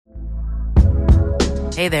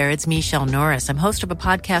Hey there, it's Michelle Norris. I'm host of a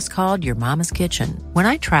podcast called Your Mama's Kitchen. When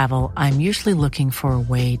I travel, I'm usually looking for a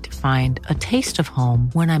way to find a taste of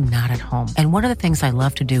home when I'm not at home. And one of the things I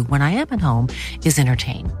love to do when I am at home is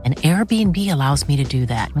entertain. And Airbnb allows me to do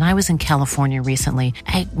that. When I was in California recently,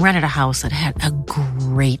 I rented a house that had a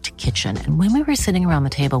great kitchen. And when we were sitting around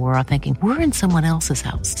the table, we were all thinking, we're in someone else's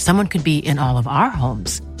house. Someone could be in all of our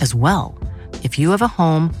homes as well. If you have a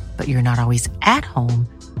home, but you're not always at home,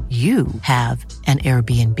 you have an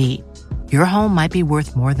Airbnb. Your home might be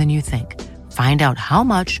worth more than you think. Find out how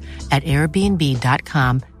much at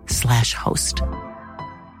airbnb.com/host.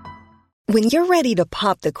 When you're ready to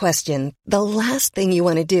pop the question, the last thing you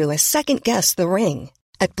want to do is second-guess the ring.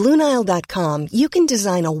 At BlueNile.com, you can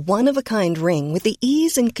design a one-of-a-kind ring with the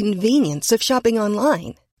ease and convenience of shopping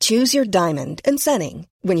online. Choose your diamond and setting.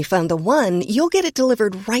 When you find the one, you'll get it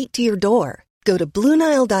delivered right to your door. Go to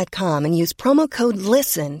BlueNile.com and use promo code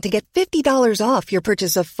LISTEN to get $50 off your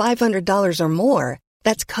purchase of $500 or more.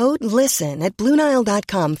 That's code LISTEN at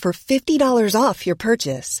BlueNile.com for $50 off your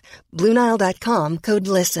purchase. BlueNile.com, code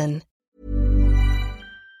LISTEN.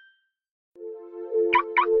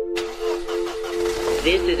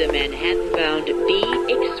 This is a Manhattan-bound B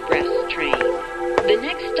Express train. The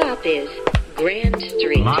next stop is Grand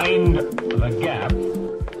Street. Mind the gap.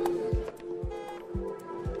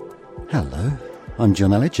 Hello, I'm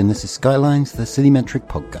John Elledge and this is Skylines, the Citymetric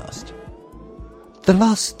podcast. The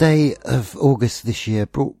last day of August this year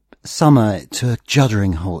brought summer to a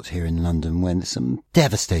juddering halt here in London when some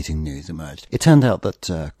devastating news emerged. It turned out that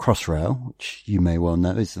Crossrail, which you may well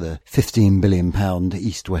know is the £15 billion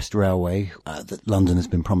east-west railway that London has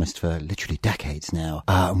been promised for literally decades now,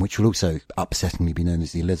 and which will also upsettingly be known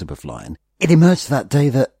as the Elizabeth Line, it emerged that day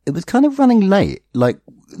that it was kind of running late. Like,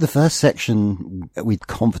 the first section we'd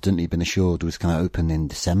confidently been assured was going to open in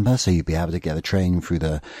December, so you'd be able to get a train through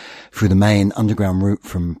the main underground route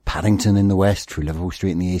from Paddington in the west, through Liverpool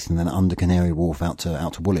Street in the east, and then under Canary Wharf out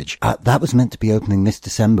to Woolwich. That was meant to be opening this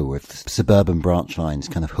December, with suburban branch lines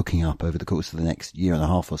kind of hooking up over the course of the next year and a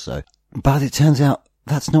half or so. But it turns out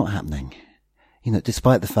that's not happening. You know,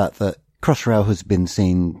 despite the fact that Crossrail has been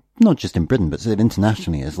seen, not just in Britain, but sort of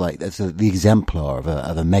internationally, as like, as the exemplar of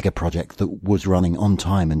a mega project that was running on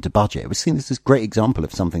time and to budget. It was seen as this great example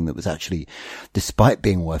of something that was actually, despite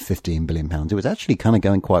being worth £15 billion, it was actually kind of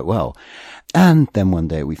going quite well. And then one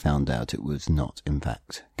day we found out it was not, in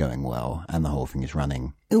fact, going well, and the whole thing is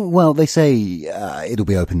running. Well, they say it'll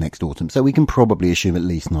be open next autumn, so we can probably assume at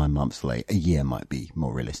least 9 months late. A year might be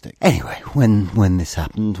more realistic. Anyway, when this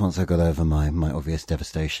happened, once I got over my obvious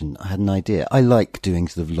devastation, I had an idea. I like doing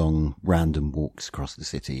sort of long, random walks across the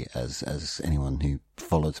city, as anyone who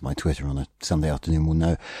follows my Twitter on a Sunday afternoon will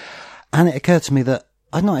know. And it occurred to me that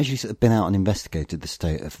I'd not actually sort of been out and investigated the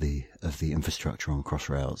state of the infrastructure on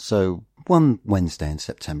Crossrail. So one Wednesday in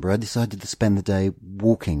September, I decided to spend the day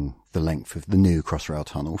walking the length of the new Crossrail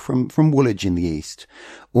tunnel from Woolwich in the east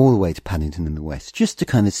all the way to Paddington in the west, just to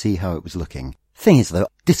kind of see how it was looking. Thing is though,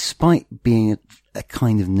 despite being a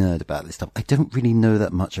kind of nerd about this stuff, I don't really know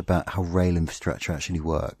that much about how rail infrastructure actually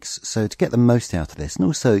works. So to get the most out of this, and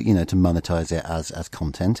also, you know, to monetize it as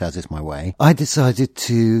content, as is my way, I decided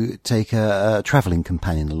to take a travelling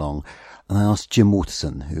companion along. And I asked Jim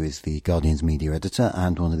Waterson, who is the Guardian's media editor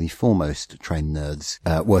and one of the foremost train nerds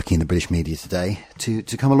working in the British media today, to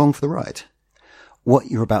come along for the ride.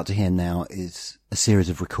 What you're about to hear now is a series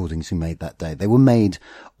of recordings we made that day. They were made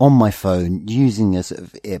on my phone using a sort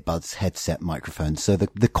of earbuds headset microphone. So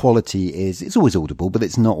the quality it's always audible, but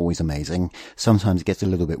it's not always amazing. Sometimes it gets a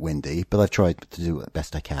little bit windy, but I've tried to do it the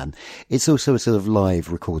best I can. It's also a sort of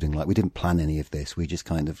live recording. Like, we didn't plan any of this. We just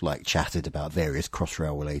kind of like chatted about various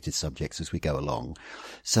Crossrail related subjects as we go along.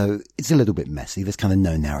 So it's a little bit messy. There's kind of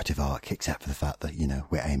no narrative arc except for the fact that, you know,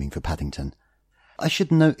 we're aiming for Paddington. I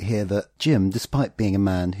should note here that Jim, despite being a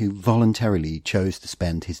man who voluntarily chose to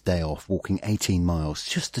spend his day off walking 18 miles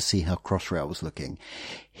just to see how Crossrail was looking,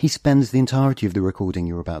 he spends the entirety of the recording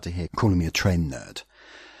you're about to hear calling me a train nerd.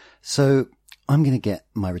 So I'm going to get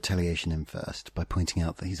my retaliation in first by pointing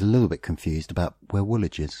out that he's a little bit confused about where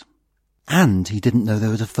Woolwich is. And he didn't know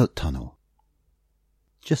there was a foot tunnel.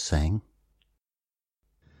 Just saying.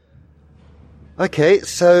 Okay,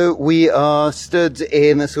 so we are stood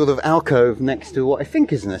in a sort of alcove next to what I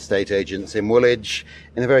think is an estate agent's in Woolwich,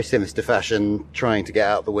 in a very sinister fashion, trying to get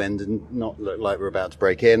out the wind and not look like we're about to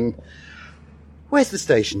break in. Where's the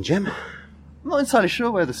station, Jim? I'm not entirely sure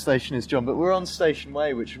where the station is, John, but we're on Station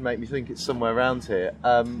Way, which would make me think it's somewhere around here.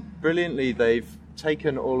 Brilliantly, they've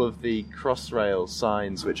taken all of the Crossrail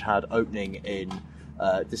signs which had opening in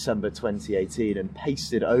December 2018 and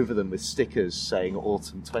pasted over them with stickers saying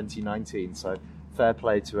autumn 2019, so fair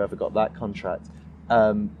play to whoever got that contract.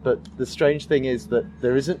 But the strange thing is that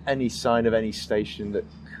there isn't any sign of any station that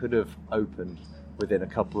could have opened within a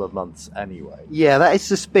couple of months anyway. Yeah, that is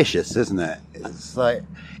suspicious, isn't it? It's like,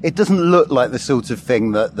 it doesn't look like the sort of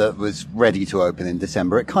thing that was ready to open in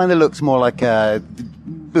December. It kind of looks more like a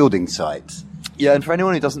building site. Yeah, and for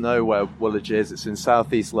anyone who doesn't know where Woolwich is, it's in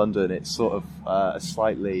southeast London. It's sort of a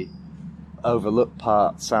slightly overlooked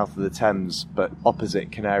part south of the Thames, but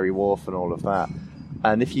opposite Canary Wharf and all of that.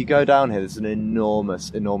 And if you go down here, there's an enormous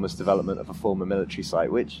development of a former military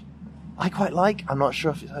site, which I quite like. I'm not sure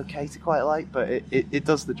if it's okay to quite like, but it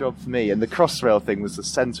does the job for me. And the Crossrail thing was the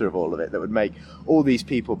centre of all of it, that would make all these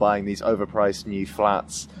people buying these overpriced new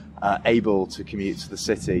flats able to commute to the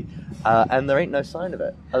city. And there ain't no sign of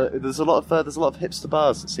it. There's a lot of hipster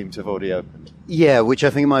bars that seem to have already opened. Yeah, which I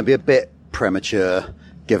think might be a bit premature.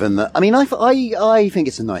 Given that, I mean, I think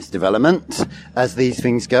it's a nice development as these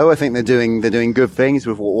things go. I think they're doing good things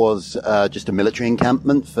with what was just a military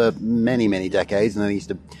encampment for many decades, and they used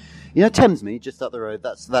to, Thamesmead just up the road.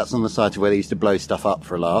 That's on the site of where they used to blow stuff up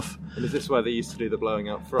for a laugh. And is this where they used to do the blowing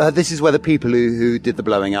up from? This is where the people who did the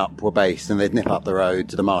blowing up were based, and they'd nip up the road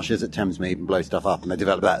to the marshes at Thamesmead and blow stuff up, and they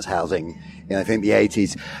developed that as housing in, I think, the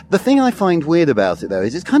 80s. The thing I find weird about it, though,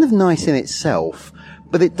 is it's kind of nice in itself.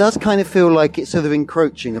 But it does kind of feel like it's sort of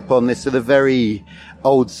encroaching upon this sort of very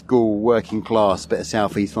old school working class bit of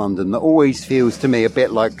southeast London that always feels to me a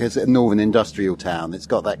bit like a northern industrial town. It's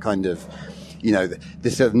got that kind of,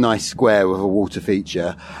 this sort of nice square with a water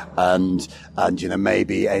feature and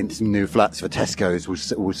maybe some new flats for Tesco's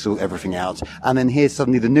will sort everything out. And then here's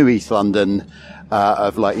suddenly the new East London,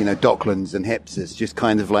 of Docklands and hipsters just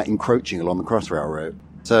kind of like encroaching along the Crossrail route.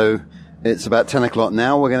 So, it's about 10 o'clock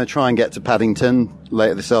now. We're going to try and get to Paddington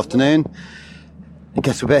later this afternoon. I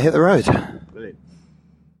guess we better hit the road. Brilliant.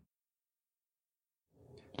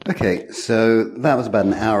 Okay, so that was about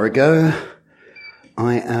an hour ago.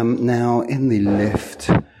 I am now in the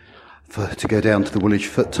lift to go down to the Woolwich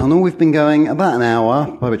Foot Tunnel. We've been going about an hour,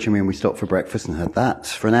 by which I mean we stopped for breakfast and had that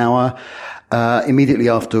for an hour. Immediately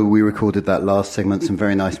after we recorded that last segment, some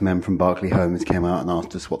very nice men from Berkeley Homes came out and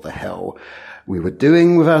asked us what the hell we were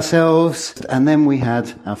doing with ourselves. And then we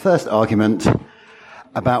had our first argument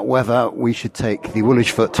about whether we should take the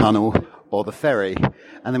Woolwich Foot Tunnel or the ferry.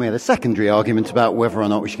 And then we had a secondary argument about whether or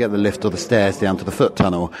not we should get the lift or the stairs down to the Foot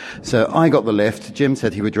Tunnel. So I got the lift. Jim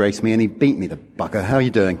said he would race me, and he beat me, the bugger. How are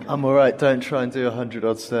you doing? I'm all right. Don't try and do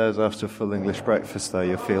 100-odd stairs after a full English breakfast, though.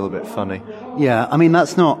 You'll feel a bit funny. Yeah, I mean,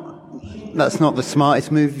 that's not the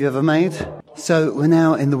smartest move you've ever made. So we're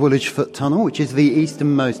now in the Woolwich Foot Tunnel, which is the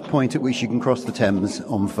easternmost point at which you can cross the Thames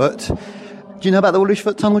on foot. Do you know about the Woolwich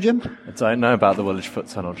Foot Tunnel, Jim? I don't know about the Woolwich Foot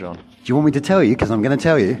Tunnel, John. Do you want me to tell you? Because I'm going to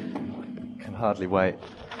tell you. Can hardly wait.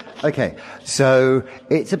 Okay, so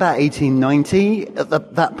it's about 1890.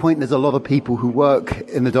 At that point, there's a lot of people who work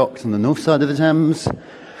in the docks on the north side of the Thames,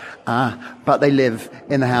 but they live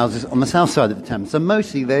in the houses on the south side of the Thames. So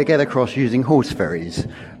mostly they get across using horse ferries.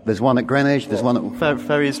 There's one at Greenwich, there's one at...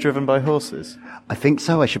 Ferries driven by horses? I think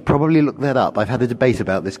so. I should probably look that up. I've had a debate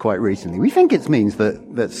about this quite recently. We think it means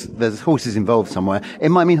that there's horses involved somewhere. It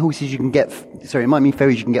might mean ferries you can get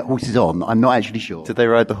horses on. I'm not actually sure. Did they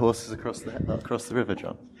ride the horses across the river,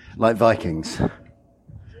 John? Like Vikings.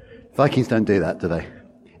 Vikings don't do that, do they?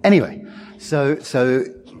 Anyway, so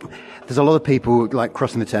there's a lot of people like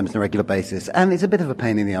crossing the Thames on a regular basis, and it's a bit of a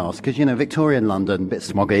pain in the arse because, Victorian London, a bit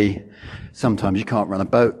smoggy. Sometimes you can't run a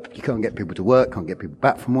boat, you can't get people to work, can't get people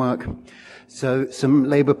back from work. So some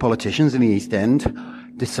Labour politicians in the East End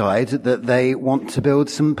decide that they want to build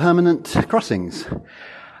some permanent crossings.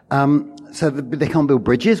 So they can't build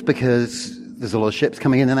bridges because there's a lot of ships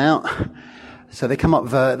coming in and out. So they come up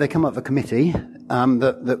with a committee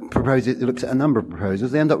that looks at a number of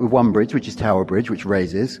proposals. They end up with one bridge, which is Tower Bridge, which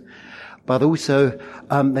raises. But also,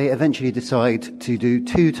 they eventually decide to do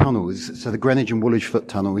two tunnels. So the Greenwich and Woolwich Foot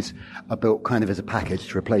tunnels are built kind of as a package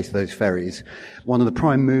to replace those ferries. One of the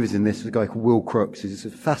prime movers in this is a guy called Will Crooks, who's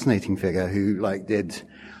a fascinating figure who did,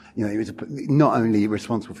 he was not only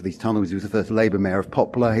responsible for these tunnels, he was the first Labour mayor of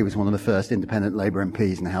Poplar. He was one of the first independent Labour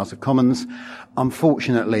MPs in the House of Commons.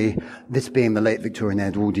 Unfortunately, this being the late Victorian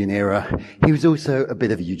Edwardian era, he was also a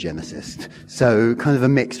bit of a eugenicist. So kind of a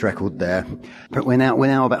mixed record there. But we're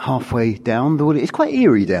now about halfway down the Woolwich. It's quite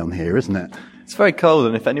eerie down here, isn't it? It's very cold,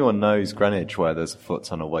 and if anyone knows Greenwich, where there's a foot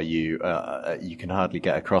tunnel where you can hardly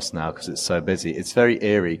get across now because it's so busy, it's very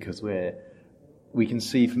eerie because we can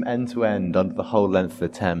see from end to end under the whole length of the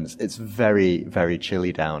Thames. It's very, very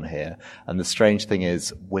chilly down here. And the strange thing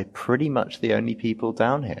is, we're pretty much the only people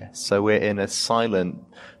down here. So we're in a silent,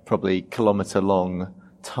 probably kilometre-long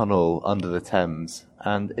tunnel under the Thames,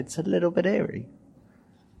 and it's a little bit eerie.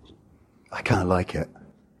 I kind of like it.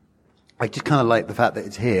 I just kind of like the fact that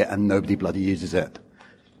it's here and nobody bloody uses it.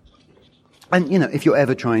 And, you know, if you're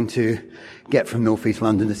ever trying to get from North East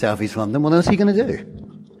London to South East London, what else are you going to do?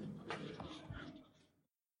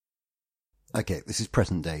 Okay, this is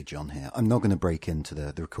present day John here. I'm not going to break into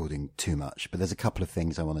the recording too much, but there's a couple of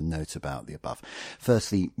things I want to note about the above.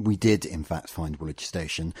 Firstly, we did in fact find Woolwich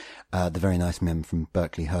Station. The very nice men from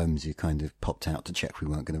Berkeley Homes who kind of popped out to check we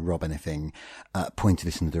weren't going to rob anything, pointed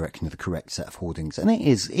us in the direction of the correct set of hoardings. And it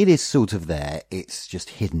is sort of there. It's just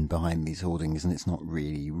hidden behind these hoardings and it's not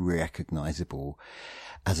really recognisable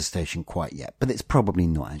as a station quite yet, but it's probably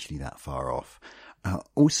not actually that far off.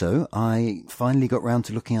 Also, I finally got round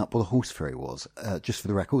to looking up what a horse ferry was. Just for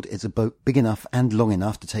the record, it's a boat big enough and long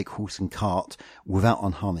enough to take horse and cart without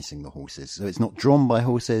unharnessing the horses. So it's not drawn by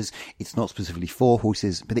horses, it's not specifically for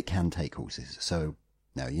horses, but it can take horses. So,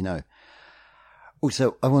 now you know.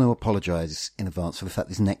 Also, I want to apologise in advance for the fact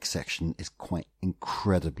this next section is quite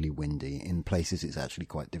incredibly windy. In places, it's actually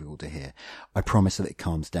quite difficult to hear. I promise that it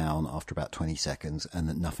calms down after about 20 seconds and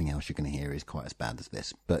that nothing else you're going to hear is quite as bad as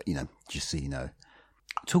this. But, you know, just so you know.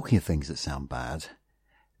 Talking of things that sound bad,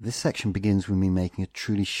 this section begins with me making a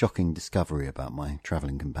truly shocking discovery about my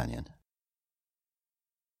travelling companion.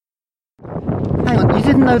 Hang on, you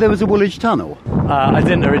didn't know there was a Woolwich Tunnel? I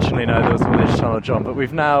didn't originally know there was a Woolwich Tunnel, John, but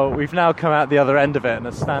we've now come out the other end of it and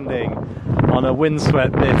are standing on a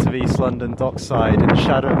windswept bit of East London dockside in the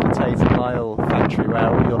shadow of the Tate and Lyle factory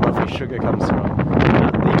where all your lovely sugar comes from,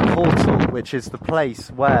 at the portal, which is the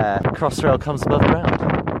place where Crossrail comes above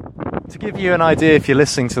ground. To give you an idea, if you're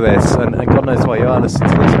listening to this, and God knows why you are listening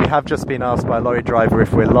to this, we have just been asked by a lorry driver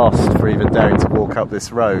if we're lost for even daring to walk up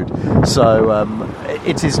this road. So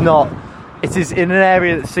it is in an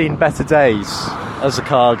area that's seen better days as a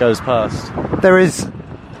car goes past. There is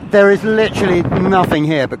literally nothing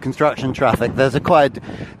here but construction traffic. There's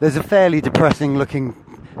a fairly depressing looking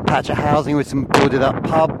patch of housing with some boarded up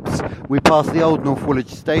pubs. We passed the old North Woolwich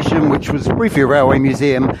station, which was briefly a railway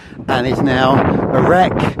museum and is now a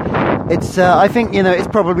wreck. It's, I think, you know, it's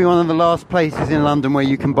probably one of the last places in London where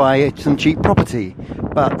you can buy some cheap property,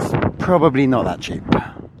 but probably not that cheap.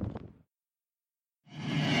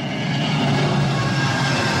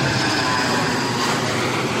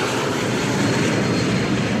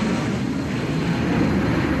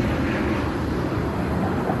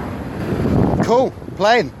 Cool,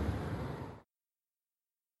 playing.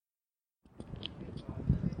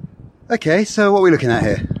 Okay, so what are we looking at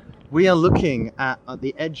here? We are looking at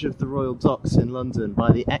the edge of the Royal Docks in London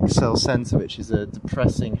by the Excel Centre, which is a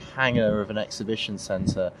depressing hangar of an exhibition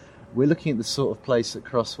centre. We're looking at the sort of place that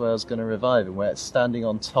Crossrail is going to revive and where it's standing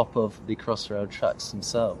on top of the Crossrail tracks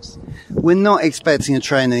themselves. We're not expecting a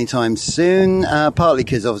train anytime soon, partly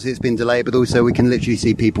because obviously it's been delayed, but also we can literally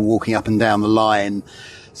see people walking up and down the line.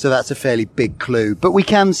 So that's a fairly big clue. But we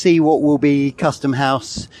can see what will be Custom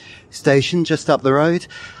House Station just up the road.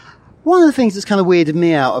 One of the things that's kind of weirded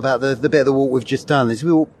me out about the bit of the walk we've just done is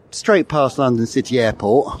we walked straight past London City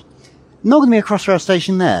Airport. Not going to be a Crossrail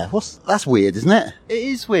station there. That's weird, isn't it? It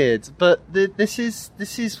is weird, but this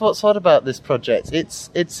is what's odd about this project.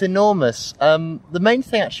 It's enormous. The main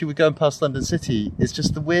thing actually with going past London City is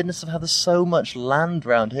just the weirdness of how there's so much land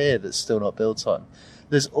around here that's still not built on.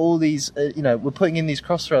 There's all these, we're putting in these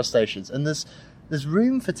Crossrail stations, and there's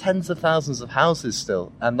room for tens of thousands of houses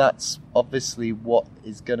still, and that's obviously what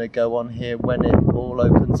is going to go on here when it all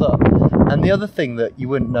opens up. And the other thing that you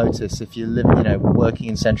wouldn't notice if you live, working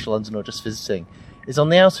in central London or just visiting, is on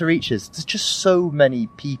the outer reaches, there's just so many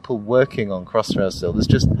people working on Crossrail still. There's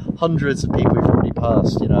just hundreds of people who've already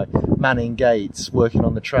passed, manning gates, working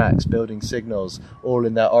on the tracks, building signals, all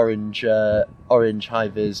in their orange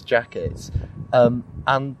high-vis jackets.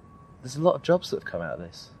 And there's a lot of jobs that have come out of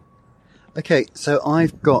this. Okay, so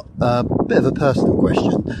I've got a bit of a personal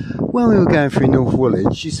question. When we were going through North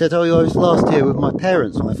Woolwich, you said, I was last here with my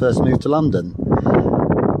parents when I first moved to London.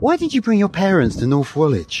 Why did you bring your parents to North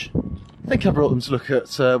Woolwich? I think I brought them to look at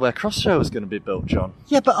where Crossrail was going to be built, John.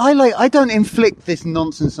 Yeah, but I don't inflict this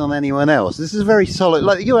nonsense on anyone else. This is a very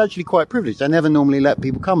solid, you're actually quite privileged. I never normally let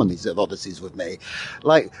people come on these sort of odysseys with me.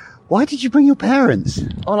 Why did you bring your parents?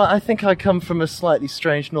 Well, I think I come from a slightly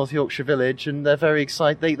strange North Yorkshire village, and they're very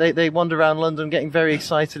excited. They wander around London getting very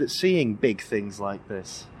excited at seeing big things like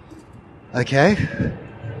this. Okay.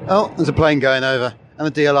 Oh, there's a plane going over, and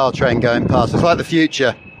a DLR train going past. It's like the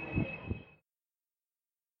future.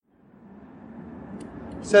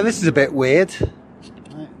 So this is a bit weird.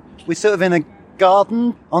 We're sort of in a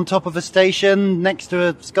garden on top of a station, next to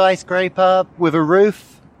a skyscraper, with a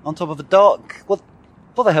roof on top of a dock. What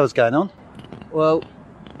the hell's going on? Well,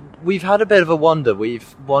 We've had a bit of a wander.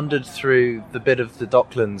 We've wandered through the bit of the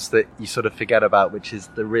Docklands that you sort of forget about, which is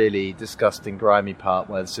the really disgusting, grimy part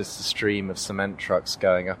where there's just a stream of cement trucks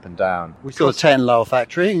going up and down. We saw a Tate & Lyle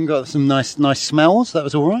factory and got some nice smells. That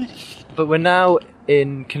was all right. But we're now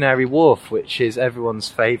in Canary Wharf, which is everyone's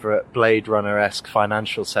favourite Blade Runner-esque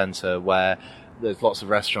financial centre, where there's lots of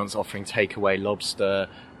restaurants offering takeaway lobster,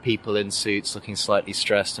 people in suits looking slightly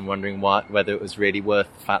stressed and wondering whether it was really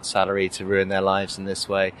worth the fat salary to ruin their lives in this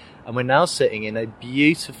way. And we're now sitting in a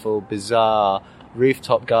beautiful, bizarre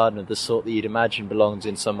rooftop garden of the sort that you'd imagine belongs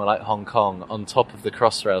in somewhere like Hong Kong, on top of the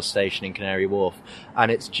Crossrail station in Canary Wharf. And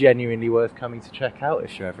it's genuinely worth coming to check out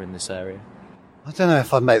if you're ever in this area. I don't know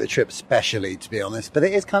if I'd make the trip specially, to be honest, but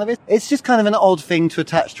it's just kind of an odd thing to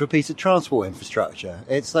attach to a piece of transport infrastructure.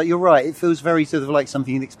 It's like, you're right, it feels very sort of like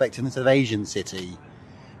something you'd expect in a sort of Asian city,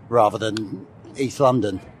 rather than East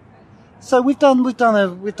London. So we've done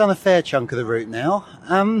a fair chunk of the route now.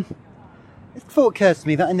 It thought occurs to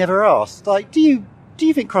me that I never asked. Like, do you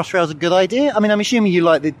think Crossrail's a good idea? I mean, I'm assuming you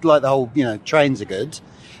like the whole, trains are good,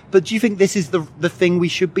 but do you think this is the thing we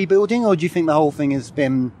should be building, or do you think the whole thing has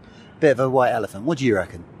been a bit of a white elephant? What do you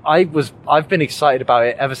reckon? I've been excited about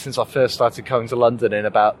it ever since I first started coming to London in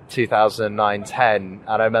about 2009-10, and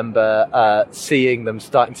I remember seeing them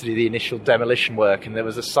starting to do the initial demolition work, and there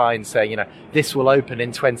was a sign saying, this will open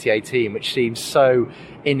in 2018, which seems so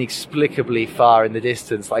inexplicably far in the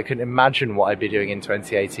distance that I couldn't imagine what I'd be doing in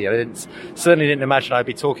 2018. I certainly didn't imagine I'd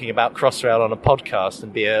be talking about Crossrail on a podcast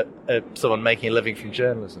and be someone making a living from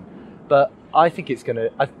journalism. But I think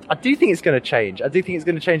I do think it's going to change. I do think it's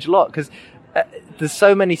going to change a lot, because there's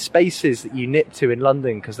so many spaces that you nip to in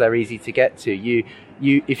London because they're easy to get to.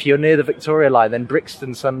 If you're near the Victoria line, then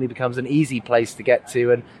Brixton suddenly becomes an easy place to get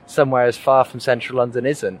to, and somewhere as far from central London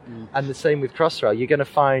isn't. And the same with Crossrail. You're going to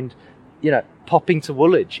find, popping to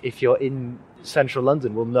Woolwich if you're in central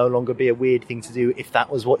London will no longer be a weird thing to do if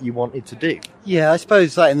that was what you wanted to do. Yeah, I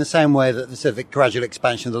suppose in the same way that the sort of gradual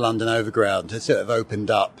expansion of the London Overground has sort of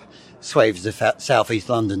opened up swathes of southeast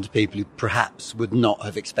London to people who perhaps would not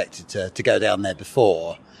have expected to go down there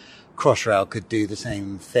before. Crossrail could do the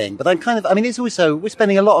same thing. But it's also, we're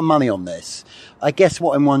spending a lot of money on this. I guess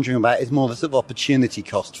what I'm wondering about is more the sort of opportunity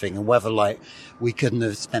cost thing, and whether we couldn't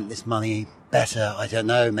have spent this money better, I don't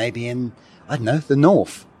know, maybe in, the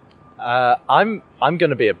north. I'm going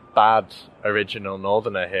to be a bad original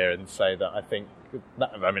northerner here and say that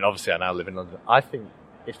obviously I now live in London. I think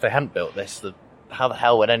if they hadn't built this, how the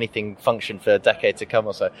hell would anything function for a decade to come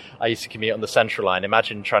or so? I used to commute on the Central Line.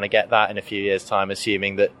 Imagine trying to get that in a few years' time,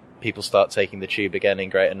 assuming that people start taking the tube again in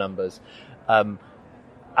greater numbers.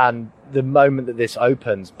 And the moment that this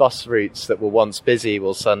opens, bus routes that were once busy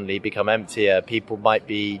will suddenly become emptier. People might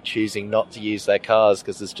be choosing not to use their cars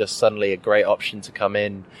because there's just suddenly a great option to come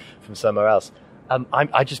in from somewhere else.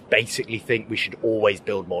 I just basically think we should always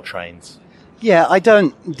build more trains. Yeah, I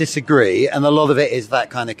don't disagree, and a lot of it is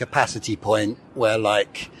that kind of capacity point where,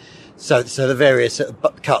 so the various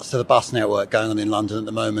cuts to the bus network going on in London at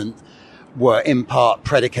the moment were in part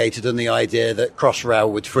predicated on the idea that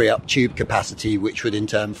Crossrail would free up tube capacity, which would in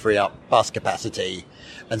turn free up bus capacity,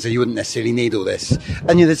 and so you wouldn't necessarily need all this.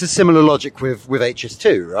 And there's a similar logic with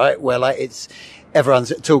HS2, right? Where everyone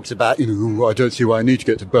talks about, I don't see why I need to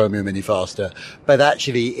get to Birmingham any faster. But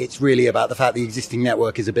actually, it's really about the fact the existing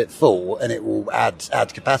network is a bit full and it will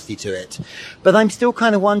add capacity to it. But I'm still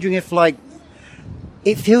kind of wondering if,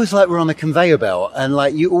 it feels like we're on a conveyor belt,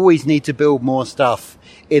 and you always need to build more stuff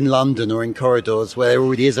in London or in corridors where there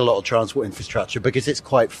already is a lot of transport infrastructure because it's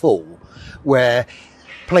quite full, where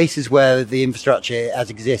places where the infrastructure as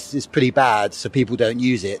exists is pretty bad, so people don't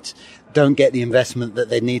use it, don't get the investment that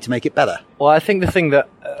they need to make it better. Well, I think the thing that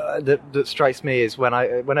strikes me is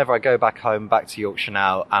whenever I go back to Yorkshire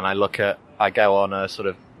now, and I go on a sort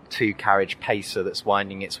of 2-carriage pacer that's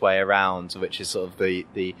winding its way around, which is sort of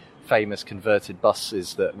the famous converted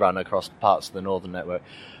buses that run across parts of the Northern network.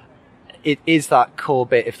 It is that core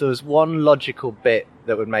bit. If there was one logical bit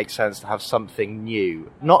that would make sense to have something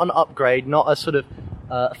new, not an upgrade, not a sort of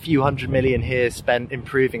a few $100 million here spent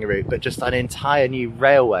improving a route, but just an entire new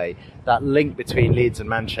railway, that link between Leeds and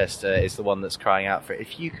Manchester is the one that's crying out for it.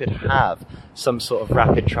 If you could have some sort of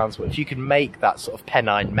rapid transport, if you could make that sort of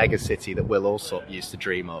Pennine megacity that Will Alsop used to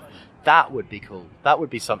dream of, that would be cool. That would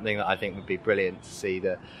be something that I think would be brilliant to see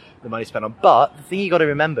the money spent on. But the thing you got to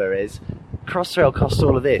remember is Crossrail costs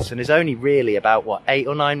all of this and is only really about 8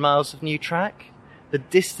 or 9 miles of new track. The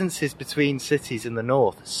distances between cities in the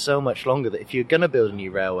north are so much longer that if you're going to build a new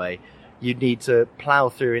railway, you'd need to plough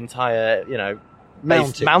through entire,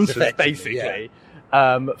 mountains basically,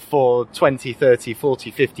 for 20, 30,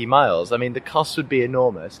 40, 50 miles. I mean, the cost would be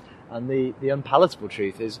enormous. And the unpalatable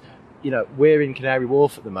truth is, we're in Canary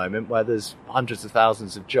Wharf at the moment where there's hundreds of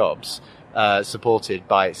thousands of jobs supported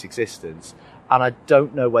by its existence. And I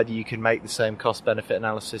don't know whether you can make the same cost-benefit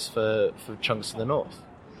analysis for chunks of the north.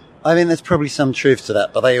 I mean, there's probably some truth to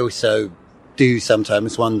that, but I also do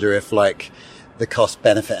sometimes wonder if, the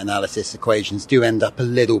cost-benefit analysis equations do end up a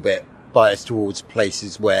little bit biased towards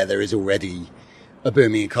places where there is already a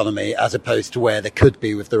booming economy as opposed to where there could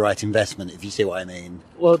be with the right investment, if you see what I mean.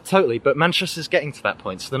 Well, totally, but Manchester's getting to that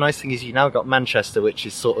point. So the nice thing is you now got Manchester, which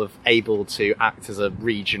is sort of able to act as a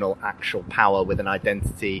regional actual power with an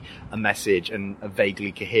identity, a message, and a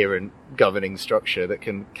vaguely coherent governing structure that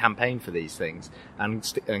can campaign for these things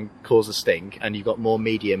and cause a stink. And you've got more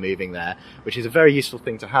media moving there, which is a very useful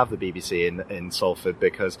thing to have the BBC in Salford,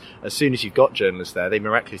 because as soon as you've got journalists there, they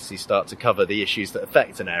miraculously start to cover the issues that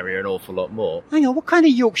affect an area an awful lot more. Hang on, what kind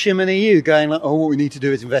of Yorkshireman are you going what we need to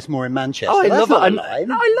do is invest more in Manchester? Oh,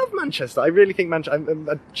 I love Manchester. I really think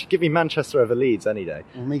Manchester. Give me Manchester over Leeds any day.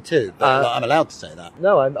 Well, me too, but I'm allowed to say that.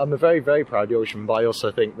 No, I'm a very, very proud Yorkshireman, but I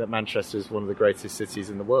also think that Manchester is one of the greatest cities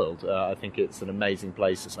in the world. I think it's an amazing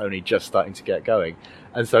place that's only just starting to get going.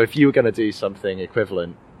 And so if you were going to do something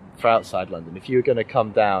equivalent for outside London, if you were going to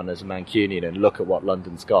come down as a Mancunian and look at what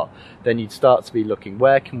London's got, then you'd start to be looking,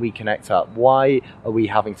 where can we connect up? Why are we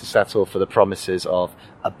having to settle for the promises of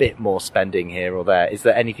a bit more spending here or there? Is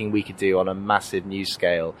there anything we could do on a massive new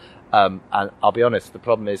scale? And I'll be honest, the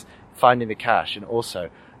problem is finding the cash and also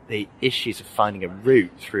the issues of finding a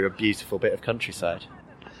route through a beautiful bit of countryside.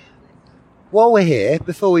 While we're here,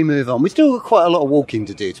 before we move on, we've still got quite a lot of walking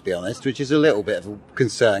to do, to be honest, which is a little bit of a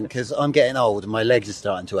concern because I'm getting old and my legs are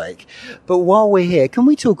starting to ache. But while we're here, can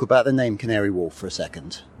we talk about the name Canary Wharf for a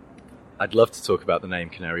second? I'd love to talk about the name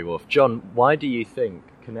Canary Wharf. John, why do you think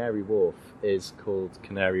Canary Wharf is called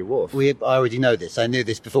Canary Wharf? I already know this. I knew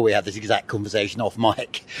this before we had this exact conversation off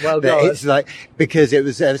mic. Well, it's because it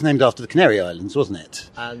was named after the Canary Islands, wasn't it?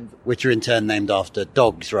 And which are in turn named after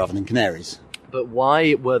dogs rather than canaries. But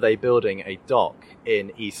why were they building a dock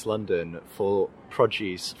in East London for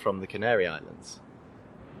produce from the Canary Islands?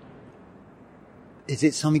 Is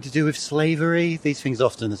it something to do with slavery? These things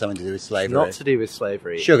often have something to do with slavery. Not to do with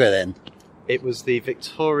slavery. Sugar, then? It was the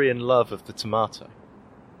Victorian love of the tomato.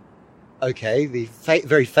 Okay, the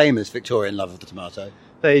very famous Victorian love of the tomato.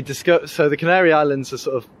 So the Canary Islands are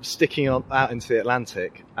sort of sticking out into the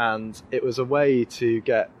Atlantic, and it was a way to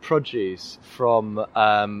get produce from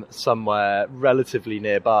somewhere relatively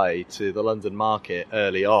nearby to the London market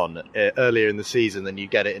earlier in the season than you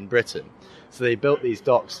get it in Britain. So they built these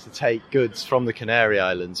docks to take goods from the Canary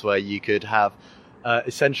Islands, where you could have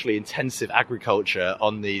essentially intensive agriculture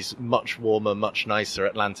on these much warmer, much nicer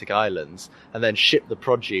Atlantic islands, and then ship the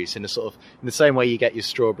produce in the same way you get your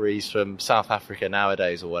strawberries from South Africa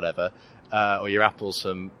nowadays or whatever, or your apples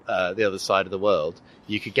from the other side of the world.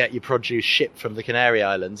 You could get your produce shipped from the Canary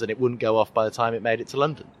Islands and it wouldn't go off by the time it made it to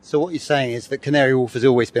London. So what you're saying is that Canary Wharf has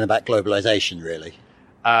always been about globalisation, really?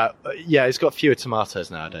 Yeah, it's got fewer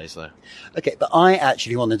tomatoes nowadays, though. Okay, but I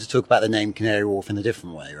actually wanted to talk about the name Canary Wharf in a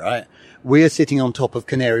different way, right? We are sitting on top of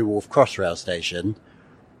Canary Wharf Crossrail Station,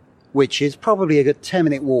 which is probably a good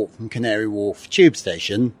 10-minute walk from Canary Wharf Tube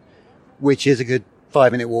Station, which is a good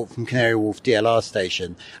 5-minute walk from Canary Wharf DLR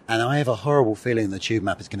Station. And I have a horrible feeling the tube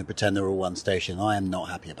map is going to pretend they're all one station. I am not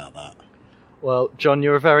happy about that. Well, John,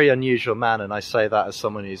 you're a very unusual man, and I say that as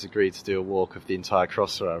someone who's agreed to do a walk of the entire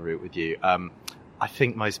Crossrail route with you. I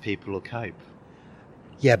think most people will cope.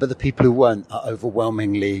 Yeah, but the people who won't are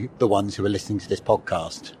overwhelmingly the ones who are listening to this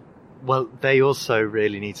podcast. Well, they also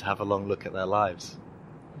really need to have a long look at their lives.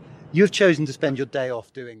 You have chosen to spend your day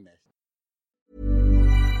off doing this.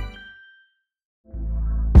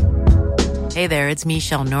 Hey there, it's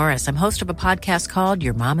Michelle Norris. I'm host of a podcast called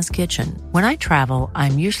Your Mama's Kitchen. When I travel,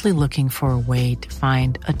 I'm usually looking for a way to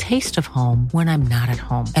find a taste of home when I'm not at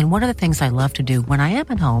home. And one of the things I love to do when I am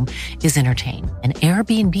at home is entertain. And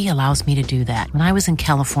Airbnb allows me to do that. When I was in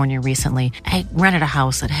California recently, I rented a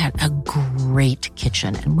house that had a great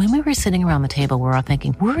kitchen. And when we were sitting around the table, we were all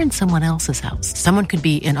thinking, we're in someone else's house. Someone could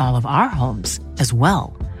be in all of our homes as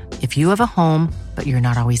well. If you have a home, but you're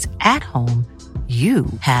not always at home, you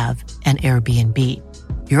have an Airbnb.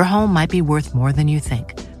 Your home might be worth more than you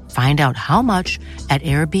think. Find out how much at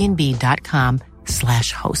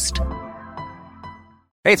airbnb.com/host.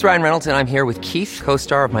 Hey, it's Ryan Reynolds, and I'm here with Keith,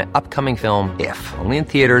 co-star of my upcoming film, If, only in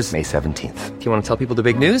theaters May 17th. Do you want to tell people the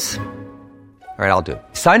big news? All right, I'll do it.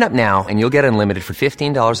 Sign up now and you'll get unlimited for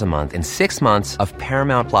 $15 a month and 6 months of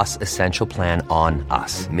Paramount Plus Essential Plan on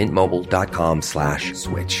us.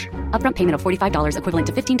 MintMobile.com/switch. Upfront payment of $45 equivalent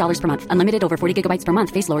to $15 per month. Unlimited over 40 gigabytes per month.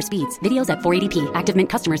 Face lower speeds. Videos at 480p. Active Mint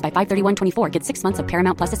customers by 531.24 get 6 months of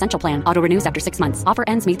Paramount Plus Essential Plan. Auto renews after 6 months. Offer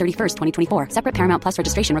ends May 31st, 2024. Separate Paramount Plus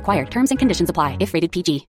registration required. Terms and conditions apply if rated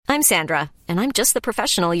PG. I'm Sandra, and I'm just the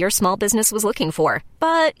professional your small business was looking for.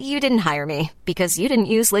 But you didn't hire me because you didn't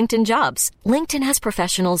use LinkedIn Jobs. LinkedIn has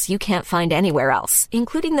professionals you can't find anywhere else,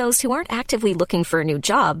 including those who aren't actively looking for a new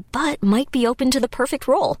job, but might be open to the perfect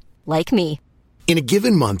role, like me. In a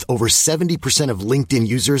given month, over 70% of LinkedIn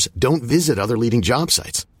users don't visit other leading job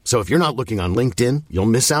sites. So if you're not looking on LinkedIn, you'll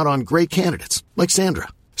miss out on great candidates like Sandra.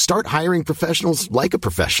 Start hiring professionals like a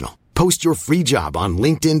professional. Post your free job on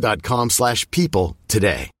linkedin.com/people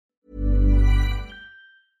today.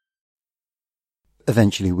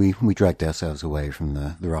 Eventually, we dragged ourselves away from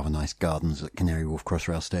the rather nice gardens at Canary Wharf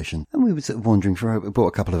Crossrail Station, and we were sort of wandering through. We bought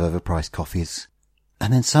a couple of overpriced coffees,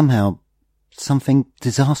 and then somehow something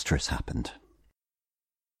disastrous happened.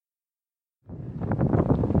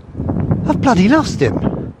 I've bloody lost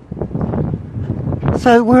him.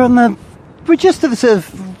 So we're just at the sort of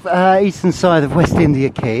eastern side of West India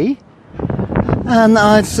Quay, and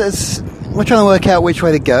we're trying to work out which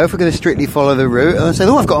way to go, if we're going to strictly follow the route. And I said,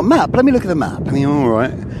 I've got a map, let me look at the map. And he, all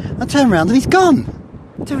right. I turn around and he's gone.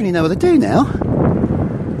 I don't really know what to do now.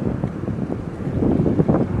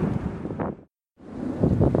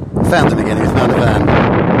 Found him again, he was found a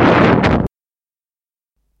van.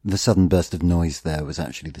 The sudden burst of noise there was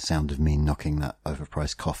actually the sound of me knocking that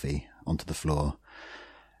overpriced coffee onto the floor.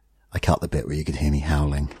 I cut the bit where you could hear me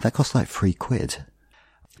howling. That cost like £3.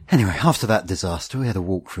 Anyway, after that disaster, we had a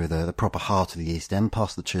walk through the proper heart of the East End,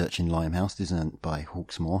 past the church in Limehouse, designed by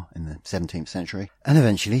Hawksmoor in the 17th century. And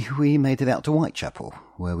eventually, we made it out to Whitechapel,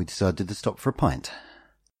 where we decided to stop for a pint.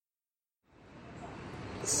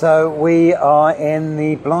 So we are in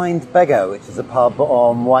the Blind Beggar, which is a pub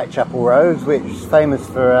on Whitechapel Road, which is famous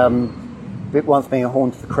for once being a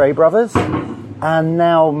haunt of the Cray brothers, and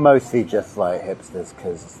now mostly just like hipsters,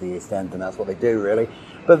 because it's the East End and that's what they do, really.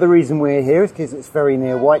 But the reason we're here is because it's very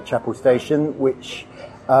near Whitechapel Station, which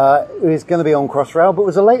is going to be on Crossrail, but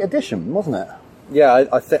was a late addition, wasn't it? Yeah,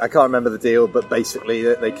 I can't remember the deal, but basically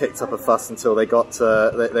they kicked up a fuss until they got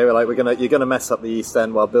to, they were like, you're gonna mess up the East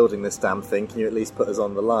End while building this damn thing. Can you at least put us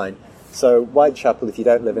on the line? So Whitechapel, if you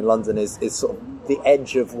don't live in London, is sort of the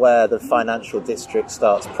edge of where the financial district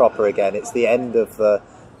starts proper again. It's the end of the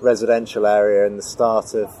residential area and the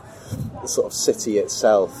start of the sort of city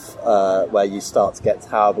itself, where you start to get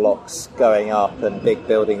tower blocks going up and big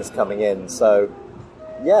buildings coming in. So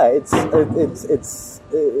yeah, it's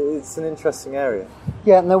an interesting area.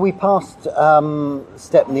 Yeah, no, we passed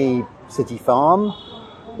Stepney City Farm,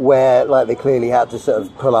 where like they clearly had to sort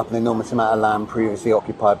of pull up an enormous amount of land previously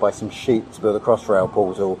occupied by some sheep to build a Crossrail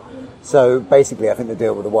portal. So basically, I think the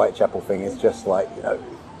deal with the Whitechapel thing is just like, you know,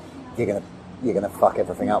 you're gonna fuck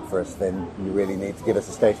everything up for us, then you really need to give us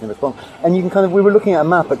a station of response. And you can kind of, we were looking at a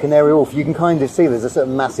map at Canary Wharf, you can kind of see there's a sort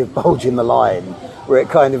of massive bulge in the line where it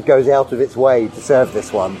kind of goes out of its way to serve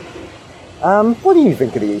this one. What do you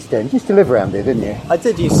think of the East End? You used to live around here, didn't you? I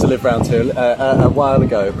did used to live around here a while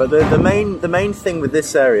ago, but the main thing with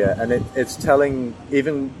this area, and it's telling,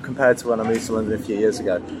 even compared to when I moved to London a few years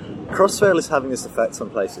ago, Crossrail is having this effect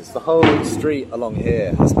on places. The whole street along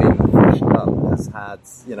here has been freshened up, has had,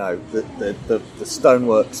 you know, the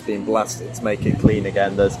stonework's been blasted to make it clean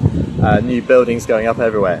again. There's new buildings going up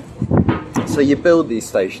everywhere. So you build these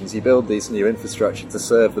stations, you build these new infrastructure to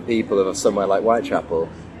serve the people of somewhere like Whitechapel,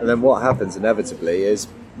 and then what happens inevitably is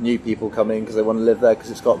new people come in because they want to live there because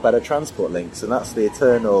it's got better transport links, and that's the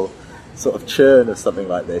eternal sort of churn of something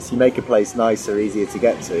like this. You make a place nicer, easier to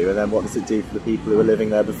get to, and then what does it do for the people who were living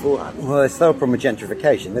there beforehand? Well, it's the whole problem with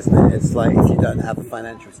gentrification, isn't it? It's like if you don't have a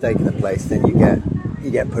financial stake in the place, then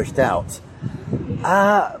you get pushed out.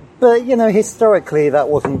 But, you know, historically that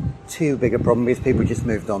wasn't too big a problem because people just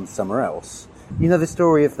moved on somewhere else. You know the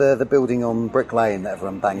story of the building on Brick Lane that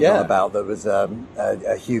everyone bangs on about, that was a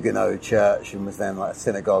Huguenot church and was then like a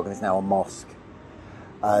synagogue and is now a mosque.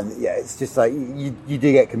 And yeah, it's just like you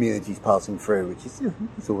do get communities passing through, which is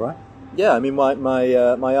it's all right. Yeah, I mean, my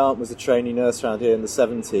aunt was a trainee nurse around here in the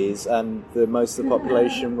 70s, and most of the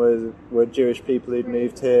population were Jewish people who'd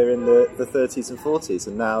moved here in the 30s and 40s,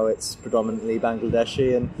 and now it's predominantly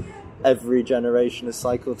Bangladeshi, and every generation has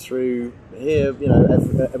cycled through here, you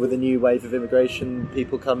know, with a new wave of immigration,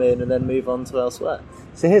 people come in and then move on to elsewhere.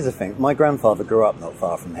 So here's the thing, my grandfather grew up not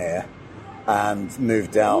far from here and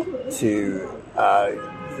moved out to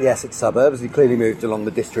the Essex suburbs. He clearly moved along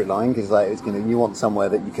the district line because like you want somewhere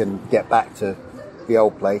that you can get back to the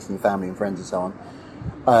old place and family and friends and so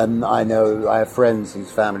on. I have friends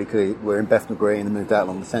whose family were in Bethnal Green and moved out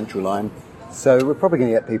along the Central Line. So we're probably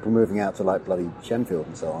going to get people moving out to like bloody Shenfield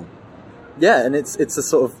and so on. Yeah, and it's a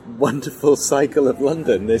sort of wonderful cycle of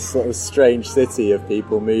London, this sort of strange city of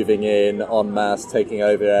people moving in en masse, taking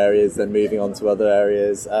over areas, then moving on to other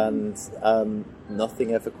areas, and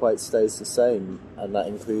nothing ever quite stays the same, and that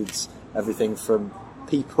includes everything from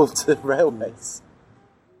people to railways.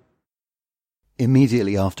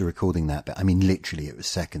 Immediately after recording that bit, I mean literally it was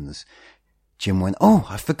seconds, Jim went, "Oh,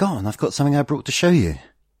 I've forgotten, I've got something I brought to show you."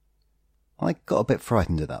 I got a bit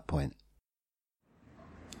frightened at that point.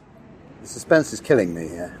 The suspense is killing me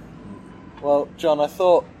here. Well, John, I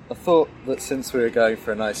thought that since we were going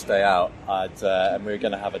for a nice day out, and we were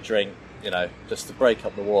going to have a drink, just to break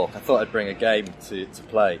up the walk, I thought I'd bring a game to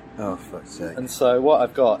play. Oh, fuck's sake. And so what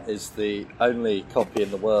I've got is the only copy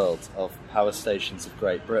in the world of Power Stations of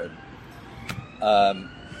Great Britain,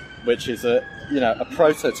 which is a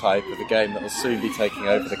prototype of a game that will soon be taking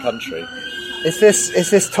over the country. Is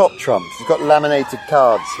this Top Trumps? You've got laminated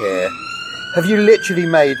cards here. Have you literally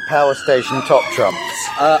made Power Station Top Trumps?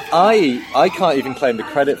 I can't even claim the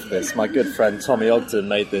credit for this. My good friend Tommy Ogden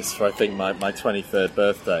made this for, I think, my 23rd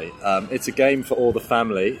birthday. It's a game for all the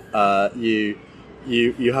family.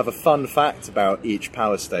 You have a fun fact about each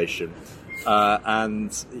power station.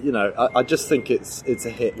 And, I just think it's a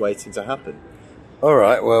hit waiting to happen. All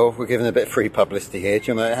right, well, we're giving a bit of free publicity here.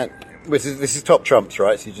 Do you know, this is Top Trumps,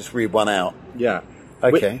 right? So you just read one out. Yeah.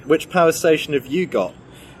 Okay. Which power station have you got?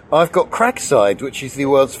 I've got Crackside, which is the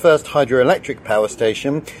world's first hydroelectric power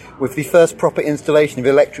station with the first proper installation of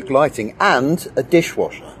electric lighting and a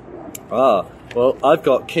dishwasher. Ah, well, I've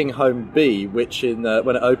got Kinghome B, which when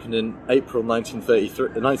it opened in April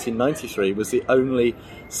 1993 was the only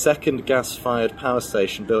second gas-fired power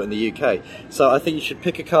station built in the UK. So I think you should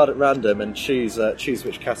pick a card at random and choose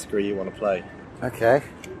which category you want to play. Okay.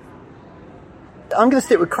 I'm going to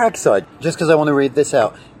stick with Cragside, just because I want to read this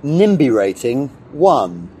out. NIMBY rating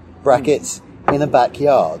 1, brackets, in a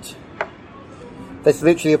backyard. There's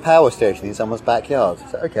literally a power station in someone's backyard.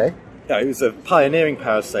 Is that okay? Yeah, it was a pioneering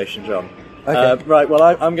power station, John. Okay. Right, well,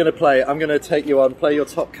 I'm going to play. I'm going to take you on, play your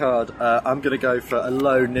top card. I'm going to go for a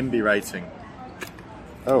low NIMBY rating.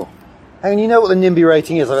 Oh. And you know what the NIMBY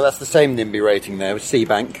rating is? I mean, that's the same NIMBY rating there with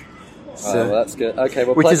Seabank. So, well, that's good. Okay,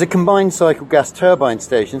 well, which is a combined cycle gas turbine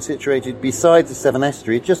station situated beside the Severn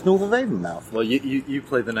Estuary, just north of Avonmouth. Well, you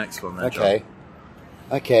play the next one then, okay.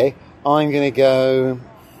 John. Okay, I'm going to go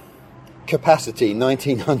capacity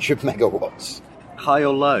 1900 megawatts. High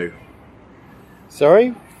or low?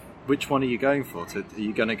 Sorry? Which one are you going for? Are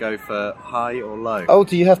you going to go for high or low? Oh,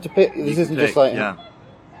 do you have to pick? This isn't just like... Yeah.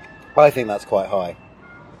 I think that's quite high.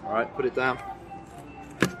 All right, put it down.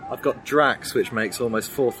 I've got Drax, which makes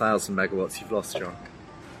almost 4,000 megawatts. You've lost, John.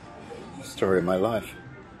 Story of my life.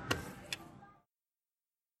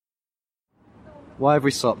 Why have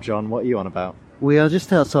we stopped, John? What are you on about? We are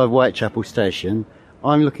just outside Whitechapel Station.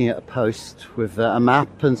 I'm looking at a post with a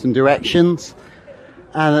map and some directions.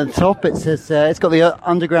 And at the top it says, it's got the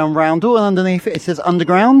underground roundel, and underneath it says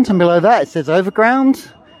underground, and below that it says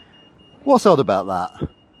overground. What's odd about that?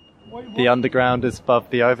 The underground is above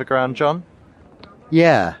the overground, John?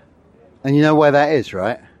 Yeah. And you know why that is,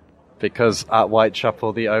 right? Because at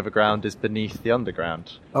Whitechapel the overground is beneath the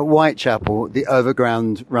underground. At Whitechapel, the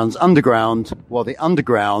overground runs underground, while the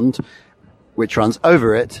underground, which runs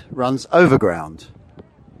over it, runs overground.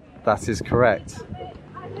 That is correct.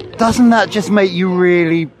 Doesn't that just make you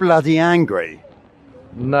really bloody angry?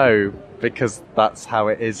 No, because that's how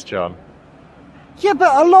it is, John. Yeah,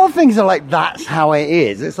 but a lot of things are like, that's how it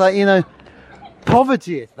is. It's like,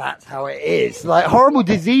 poverty is that's how it is. Like, horrible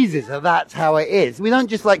diseases are that's how it is. We don't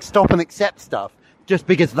just, stop and accept stuff just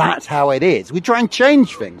because that's how it is. We try and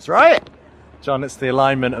change things, right? John, it's the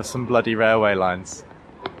alignment of some bloody railway lines.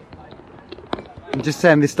 I'm just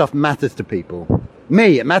saying this stuff matters to people.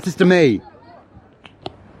 Me, it matters to me.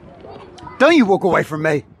 Don't you walk away from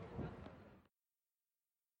me.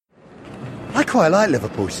 I quite like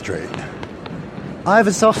Liverpool Street. I have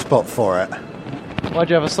a soft spot for it. Why do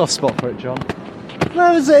you have a soft spot for it, John?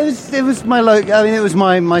 No, it was my it was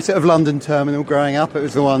my sort of London terminal growing up. It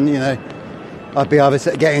was the one, I'd be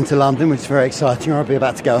either getting to London, which is very exciting, or I'd be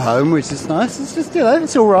about to go home, which is nice. It's just,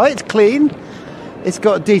 it's all right. It's clean. It's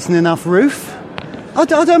got a decent enough roof. I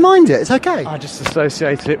don't mind it. It's okay. I just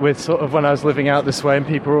associate it with sort of when I was living out this way and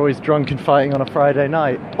people were always drunk and fighting on a Friday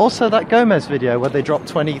night. Also that Gomez video where they dropped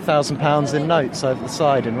 £20,000 in notes over the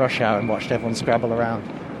side in rush hour and watched everyone scrabble around.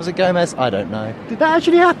 Was it Gomez? I don't know. Did that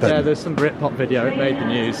actually happen? Yeah, there's some Britpop video. It made the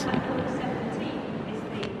news.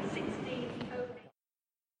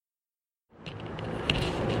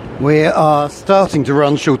 We are starting to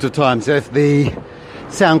run short of time, so if the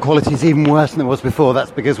sound quality is even worse than it was before,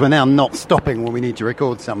 that's because we're now not stopping when we need to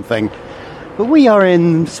record something. But we are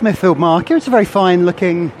in Smithfield Market. It's a very fine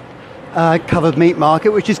looking covered meat market,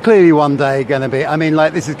 which is clearly one day going to be,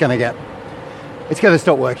 this is going to get, it's going to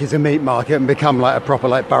stop working as a meat market and become like a proper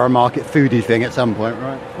like borough market foodie thing at some point,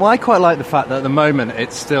 right? Well, I quite like the fact that at the moment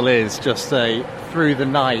it still is just a through the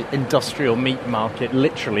night industrial meat market,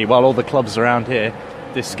 literally, while all the clubs around here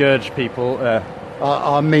discourage people.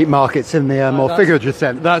 Our meat markets in the more figurative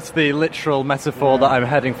sense. That's the literal metaphor that I'm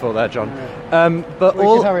heading for there, John. But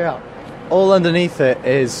hurry up. All underneath it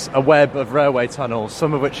is a web of railway tunnels,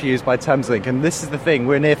 some of which are used by Thameslink. And this is the thing,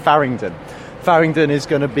 we're near Farringdon. Farringdon is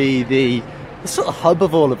going to be the sort of hub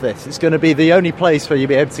of all of this. It's going to be the only place where you'll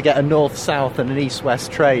be able to get a north-south and an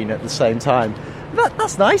east-west train at the same time.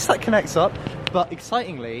 That's nice, that connects up. But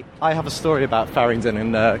excitingly, I have a story about Farringdon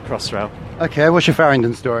and Crossrail. Okay, what's your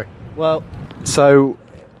Farringdon story? Well, so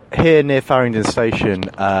here near Farringdon Station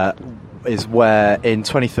is where in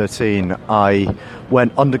 2013 I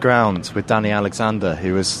went underground with Danny Alexander,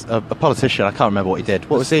 who was a politician. I can't remember what he did.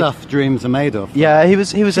 What was he? Stuff dreams are made of. Yeah, he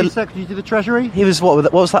was a secretary to the Treasury. He was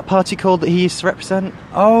what was that party called that he used to represent?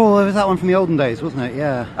 Oh, it was that one from the olden days, wasn't it?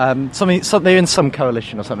 Yeah. Something they're in some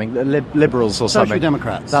coalition or something, Liberals or something. Social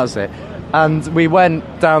Democrats. That was it. And we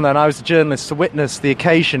went down there, and I was a journalist to witness the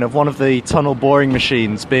occasion of one of the tunnel boring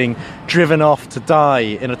machines being driven off to die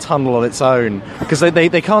in a tunnel on its own, because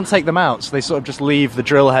they can't take them out, so they sort of just leave the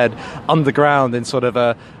drill head underground in sort of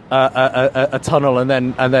a tunnel and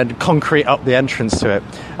then concrete up the entrance to it.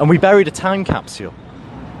 And we buried a time capsule.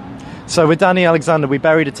 So with Danny Alexander, we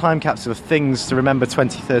buried a time capsule of things to remember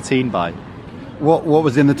 2013 by. What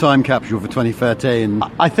was in the time capsule for 2013?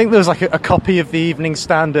 I think there was like a copy of the Evening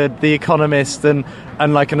Standard, The Economist, and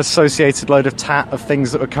like an associated load of tat of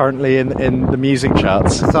things that were currently in the music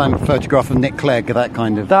charts. A time photograph of Nick Clegg, that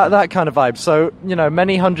kind of... That kind of vibe. So,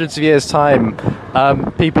 many hundreds of years' time,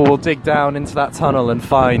 people will dig down into that tunnel and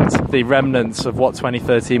find the remnants of what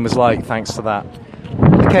 2013 was like, thanks to that.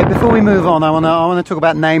 Okay, before we move on, I want to talk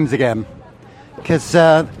about names again. Because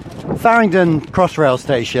Farringdon Crossrail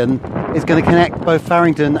Station is going to connect both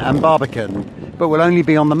Farringdon and Barbican, but will only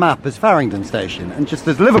be on the map as Farringdon Station. And just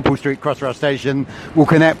as Liverpool Street Crossrail Station will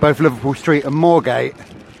connect both Liverpool Street and Moorgate,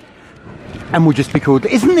 and will just be called...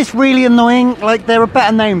 Isn't this really annoying? Like, there are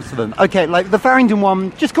better names for them. Okay, like the Farringdon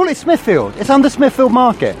one, just call it Smithfield. It's under Smithfield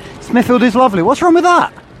Market. Smithfield is lovely. What's wrong with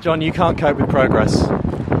that? John, you can't cope with progress.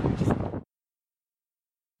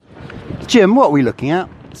 Jim, what are we looking at?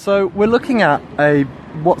 So we're looking at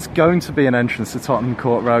what's going to be an entrance to Tottenham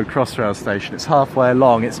Court Road Crossrail Station. It's halfway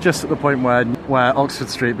along. It's just at the point where Oxford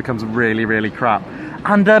Street becomes really, really crap.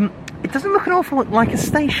 And it doesn't look an awful lot like a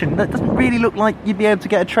station. That doesn't really look like you'd be able to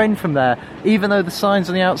get a train from there, even though the signs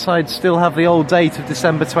on the outside still have the old date of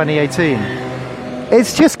December 2018.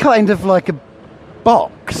 It's just kind of like a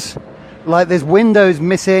box. Like, there's windows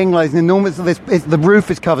missing, like, the roof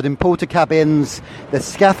is covered in porter cabins, there's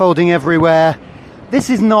scaffolding everywhere. This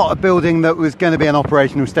is not a building that was going to be an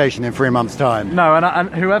operational station in 3 months' time. No, and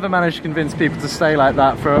whoever managed to convince people to stay like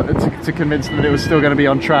that to convince them that it was still going to be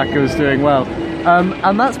on track, it was doing well.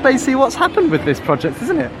 And that's basically what's happened with this project,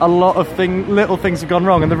 isn't it? A lot of little things have gone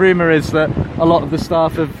wrong, and the rumour is that a lot of the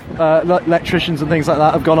staff of electricians and things like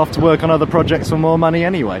that have gone off to work on other projects for more money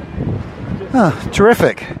anyway. Ah,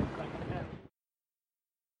 terrific.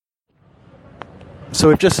 So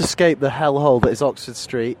we've just escaped the hellhole that is Oxford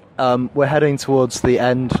Street. We're heading towards the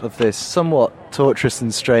end of this somewhat torturous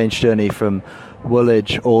and strange journey from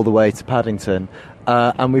Woolwich all the way to Paddington.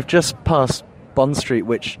 And we've just passed Bond Street,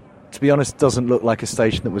 which, to be honest, doesn't look like a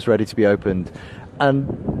station that was ready to be opened. And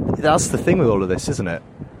that's the thing with all of this, isn't it?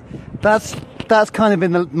 That's kind of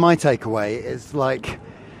been my takeaway, is like...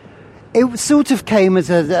 It sort of came as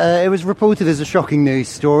it was reported as a shocking news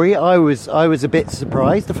story. I was a bit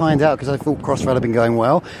surprised to find out, because I thought Crossrail had been going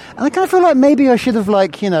well, and I kind of feel like maybe I should have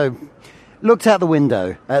looked out the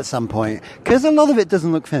window at some point, because a lot of it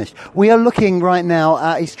doesn't look finished. We are looking right now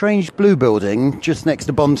at a strange blue building just next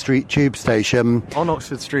to Bond Street Tube Station on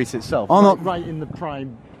Oxford Street itself, right in the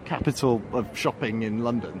prime capital of shopping in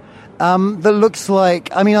London. That looks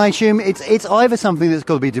like, I assume it's either something that's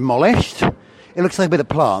got to be demolished. It looks like a bit of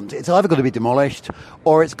plant. It's either got to be demolished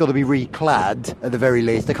or it's got to be reclad at the very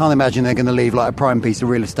least. I can't imagine they're going to leave like a prime piece of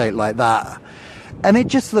real estate like that. And it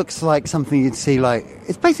just looks like something you'd see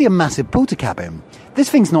it's basically a massive porter cabin. This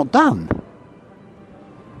thing's not done.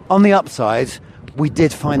 On the upside, we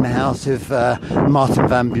did find the house of Martin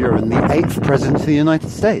Van Buren, the 8th President of the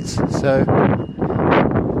United States. So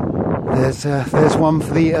there's one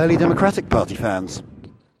for the early Democratic Party fans.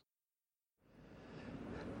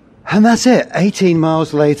 And that's it. 18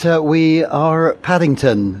 miles later, we are at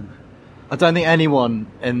Paddington. I don't think anyone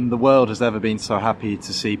in the world has ever been so happy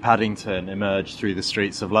to see Paddington emerge through the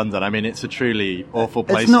streets of London. I mean, it's a truly awful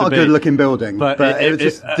place to be. It's not a good-looking building, but it was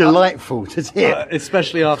just delightful to see it.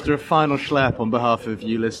 Especially after a final schlep on behalf of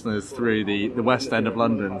you listeners through the West End of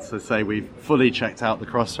London to say we've fully checked out the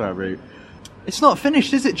Crossrail route. It's not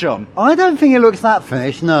finished, is it, John? I don't think it looks that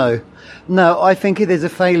finished, no. No, I think it is a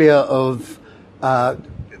failure of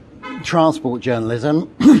transport journalism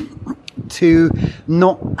to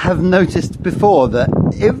not have noticed before that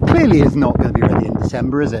it clearly is not going to be ready in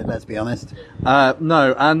December, is it? Let's be honest.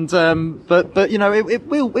 No, and but you know it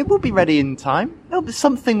will be ready in time.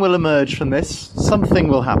 Something will emerge from this. Something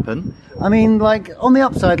will happen. I mean, like on the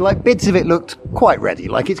upside, like bits of it looked quite ready.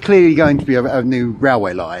 Like it's clearly going to be a new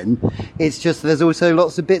railway line. It's just there's also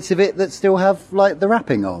lots of bits of it that still have like the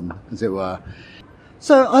wrapping on, as it were.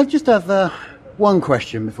 So I just have one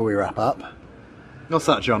question before we wrap up. What's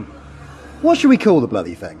that, John? What should we call the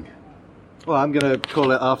bloody thing? Well, I'm going to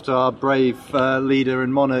call it after our brave leader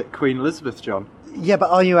and monarch, Queen Elizabeth, John. Yeah, but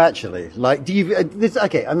are you actually? Like, do you...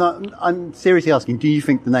 okay, I'm seriously asking, do you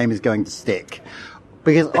think the name is going to stick?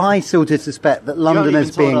 Because I sort of suspect that London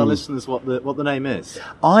has been... told our listeners what the name is.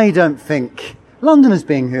 I don't think... Londoners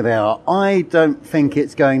being who they are, I don't think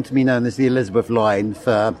it's going to be known as the Elizabeth Line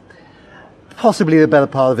for possibly the better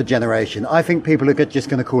part of a generation. I think people are just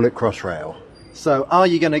going to call it Crossrail. So, are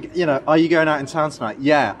you going out in town tonight?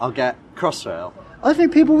 Yeah, I'll get Crossrail. I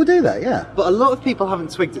think people will do that, yeah. But a lot of people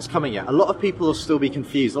haven't twigged it's coming yet. A lot of people will still be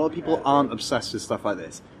confused. A lot of people aren't obsessed with stuff like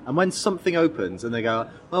this. And when something opens and they go,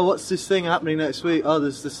 well, what's this thing happening next week? Oh,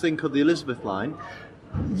 there's this thing called the Elizabeth Line.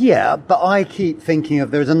 Yeah, but I keep thinking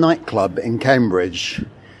of there's a nightclub in Cambridge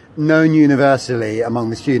known universally among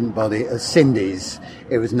the student body as Cindy's.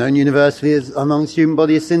 It was known universally among the student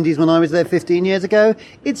body as Cindy's when I was there 15 years ago.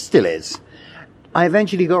 It still is. I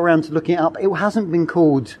eventually got around to looking it up. It hasn't been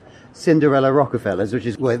called Cinderella Rockefellers, which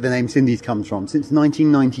is where the name Cindy's comes from, since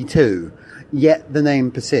 1992. Yet the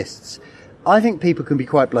name persists. I think people can be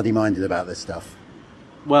quite bloody minded about this stuff.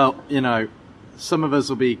 Well, you know, some of us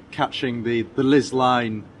will be catching the Liz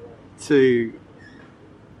line to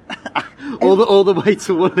all the way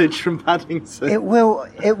to Woolwich from Paddington. It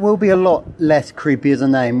will be a lot less creepy as a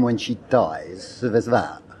name when she dies. So there's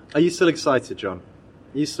that. Are you still excited, John?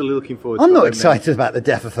 Are you still looking forward to I'm not excited about the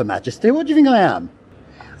death of Her Majesty. What do you think I am?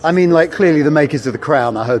 I mean, like, clearly the makers of the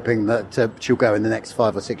Crown are hoping that she'll go in the next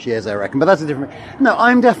 5 or 6 years, I reckon. But that's a different... No,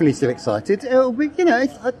 I'm definitely still excited. It'll be, you know,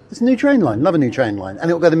 it's a new train line. Love a new train line. And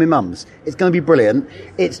it'll go to my mum's. It's going to be brilliant.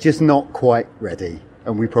 It's just not quite ready.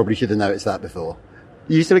 And we probably should have noticed that before.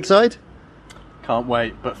 Are you still excited? Can't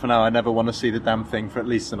wait. But for now, I never want to see the damn thing for at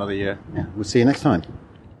least another year. Yeah, we'll see you next time.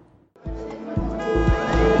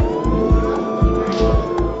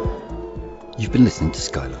 You've been listening to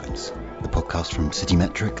Skylines, the podcast from City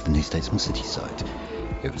Metric, the New Statesman City site.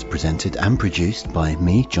 It was presented and produced by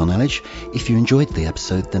me, John Elledge. If you enjoyed the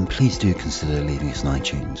episode, then please do consider leaving us an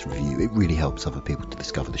iTunes review. It really helps other people to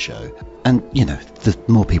discover the show. And, you know, the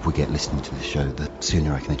more people get listening to the show, the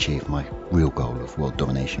sooner I can achieve my real goal of world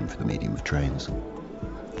domination for the medium of trains.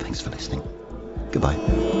 Thanks for listening. Goodbye.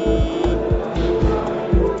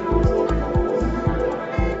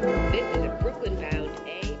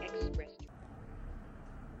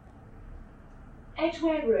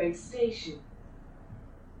 Edgware Road Station.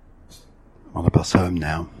 I'm on the bus home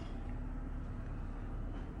now.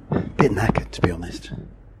 Bit knackered, to be honest.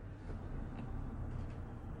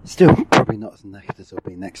 Still probably not as knackered as I'll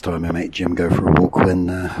be next time I make Jim go for a walk when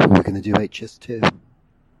we're going to do HS2.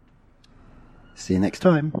 See you next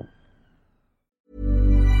time.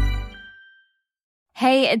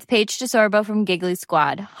 Hey, it's Paige DeSorbo from Giggly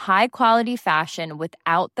Squad. High quality fashion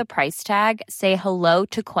without the price tag. Say hello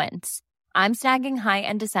to Quince. I'm snagging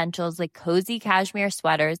high-end essentials like cozy cashmere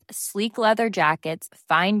sweaters, sleek leather jackets,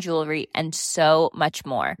 fine jewelry, and so much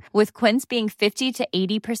more. With Quince being 50 to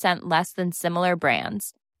 80% less than similar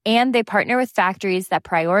brands. And they partner with factories that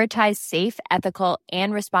prioritize safe, ethical,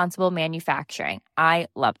 and responsible manufacturing. I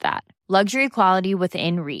love that. Luxury quality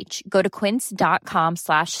within reach. Go to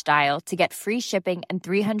quince.com/style to get free shipping and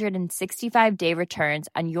 365-day returns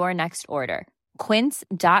on your next order.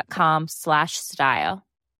 Quince.com/style.